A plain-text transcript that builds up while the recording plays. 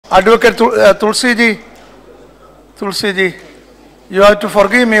Advocate Tulsi ji, you have to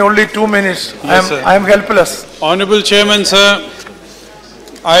forgive me only 2 minutes. Yes, I am helpless. Honorable Chairman, sir,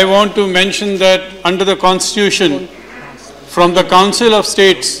 I want to mention that under the Constitution, from the Council of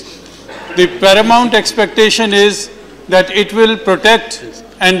States, the paramount expectation is that it will protect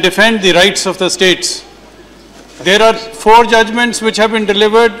and defend the rights of the states. There are 4 judgments which have been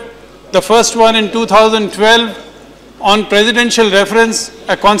delivered. The first one in 2012 on presidential reference,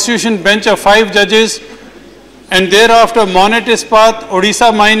 a constitution bench of 5 judges, and thereafter Monet Ispat,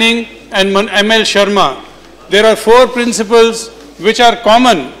 Odisha Mining and ML Sharma. There are 4 principles which are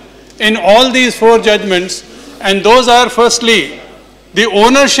common in all these 4 judgments, and those are: firstly, the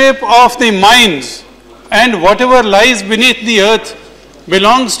ownership of the mines and whatever lies beneath the earth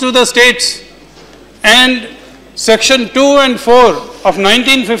belongs to the states, and Section 2 and 4 of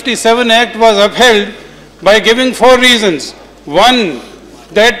 1957 Act was upheld by giving 4 reasons. One,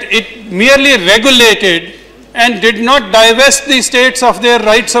 that it merely regulated and did not divest the states of their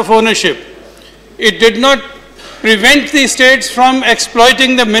rights of ownership. It did not prevent the states from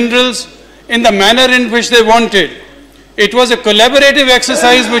exploiting the minerals in the manner in which they wanted. It was a collaborative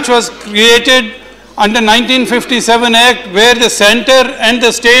exercise which was created under 1957 Act, where the center and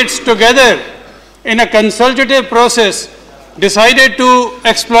the states together in a consultative process decided to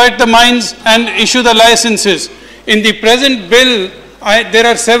exploit the mines and issue the licenses. In the present bill, there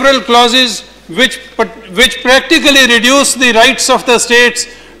are several clauses which practically reduce the rights of the states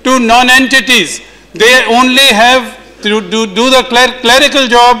to non-entities. They only have to do the clerical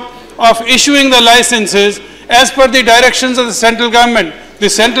job of issuing the licenses as per the directions of the central government. The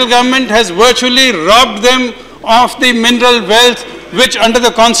central government has virtually robbed them of the mineral wealth which under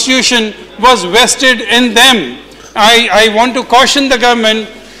the Constitution was vested in them. I want to caution the government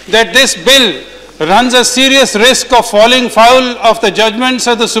that this bill runs a serious risk of falling foul of the judgments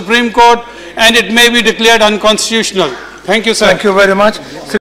of the Supreme Court, and it may be declared unconstitutional. Thank you, sir. Thank you very much.